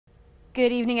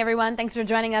Good evening, everyone. Thanks for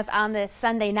joining us on this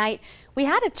Sunday night. We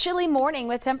had a chilly morning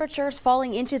with temperatures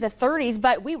falling into the 30s,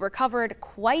 but we recovered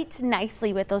quite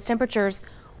nicely with those temperatures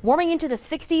warming into the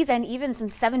 60s and even some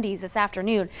 70s this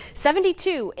afternoon.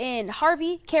 72 in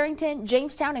Harvey, Carrington,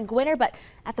 Jamestown, and Gwinner, but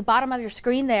at the bottom of your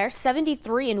screen there,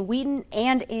 73 in Wheaton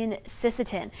and in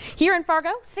Sisseton. Here in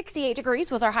Fargo, 68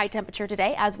 degrees was our high temperature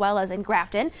today, as well as in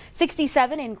Grafton.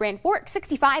 67 in Grand Forks,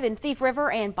 65 in Thief River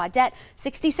and Baudette,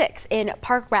 66 in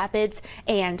Park Rapids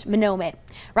and Monomet.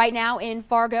 Right now in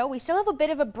Fargo, we still have a bit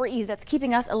of a breeze that's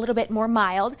keeping us a little bit more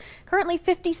mild. Currently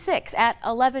 56 at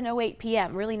 11:08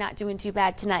 p.m. Really not doing too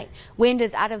bad tonight. Wind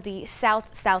is out of the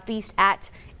south-southeast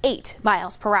at 8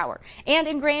 miles per hour. And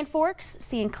in Grand Forks,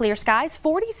 seeing clear skies,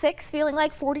 46, feeling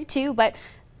like 42, but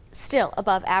still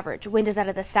above average. Wind is out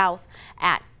of the south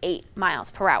at 8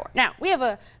 miles per hour. Now, we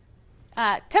have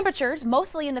temperatures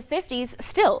mostly in the 50s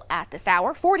still at this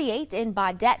hour. 48 in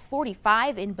Baudette,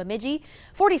 45 in Bemidji,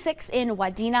 46 in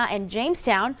Wadena and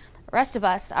Jamestown. The rest of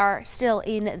us are still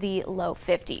in the low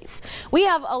 50s. We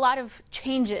have a lot of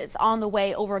changes on the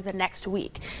way over the next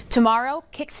week. Tomorrow,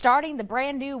 kick-starting the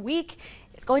brand new week,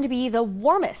 it's going to be the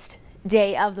warmest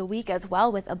day of the week as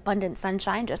well, with abundant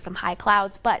sunshine, just some high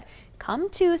clouds. But come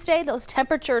Tuesday, those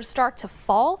temperatures start to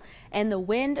fall and the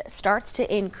wind starts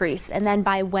to increase. And then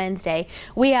by Wednesday,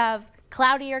 we have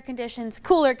cloudier conditions,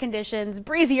 cooler conditions,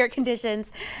 breezier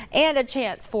conditions, and a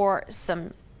chance for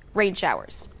some rain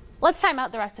showers. Let's time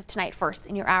out the rest of tonight first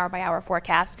in your hour-by-hour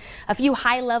forecast. A few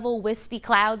high-level wispy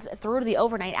clouds through the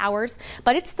overnight hours,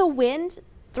 but it's the wind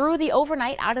through the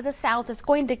overnight out of the south that's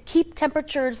going to keep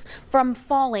temperatures from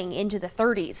falling into the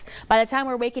 30s. By the time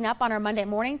we're waking up on our Monday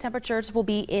morning, temperatures will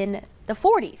be in the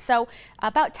 40s, so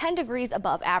about 10 degrees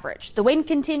above average. The wind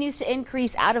continues to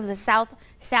increase out of the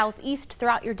south-southeast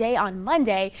throughout your day on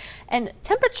Monday, and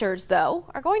temperatures, though,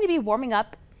 are going to be warming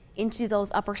up into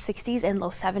those upper 60s and low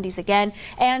 70s again.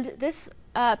 And this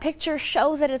picture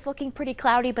shows that it's looking pretty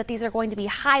cloudy, but these are going to be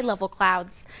high-level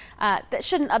clouds that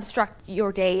shouldn't obstruct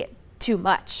your day too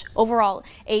much. Overall,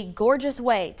 a gorgeous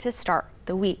way to start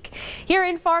the week. Here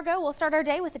in Fargo, we'll start our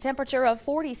day with a temperature of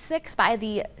 46 by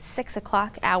the 6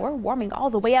 o'clock hour, warming all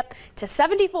the way up to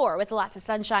 74 with lots of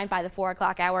sunshine by the 4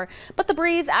 o'clock hour. But the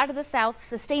breeze out of the south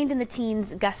sustained in the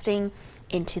teens, gusting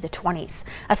into the 20s.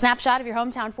 A snapshot of your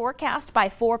hometown forecast by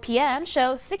 4 p.m.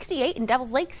 shows 68 in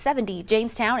Devils Lake, 70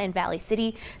 Jamestown and Valley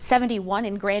City, 71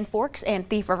 in Grand Forks and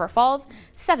Thief River Falls,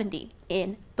 70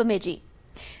 in Bemidji.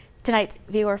 Tonight's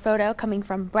viewer photo coming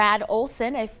from Brad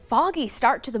Olson, a foggy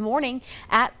start to the morning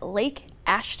at Lake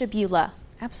Ashtabula.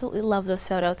 Absolutely love this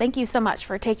photo. Thank you so much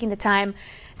for taking the time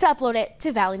to upload it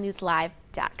to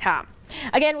valleynewslive.com.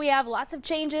 Again, we have lots of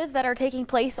changes that are taking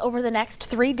place over the next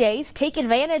 3 days. Take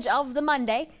advantage of the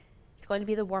Monday. It's going to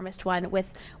be the warmest one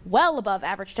with well above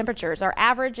average temperatures. Our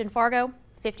average in Fargo,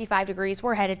 55 degrees.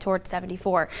 We're headed towards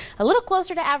 74. A little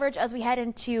closer to average as we head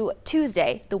into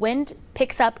Tuesday. The wind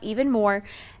picks up even more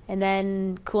and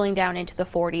then cooling down into the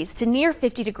 40s to near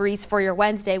 50 degrees for your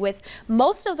Wednesday, with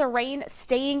most of the rain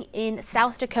staying in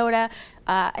South Dakota.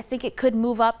 I think it could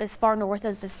move up as far north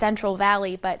as the Central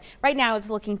Valley, but right now it's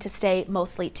looking to stay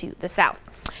mostly to the south.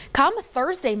 Come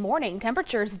Thursday morning,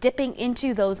 temperatures dipping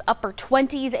into those upper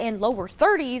 20s and lower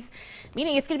 30s,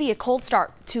 meaning it's going to be a cold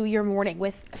start to your morning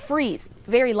with freeze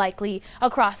very likely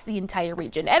across the entire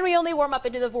region. And we only warm up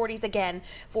into the 40s again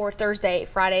for Thursday,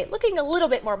 Friday, looking a little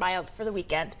bit more mild for the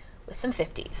weekend with some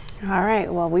 50s. All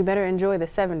right, well, we better enjoy the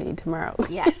 70 tomorrow.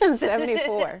 Yes.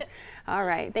 74. All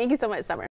right, thank you so much, Summer.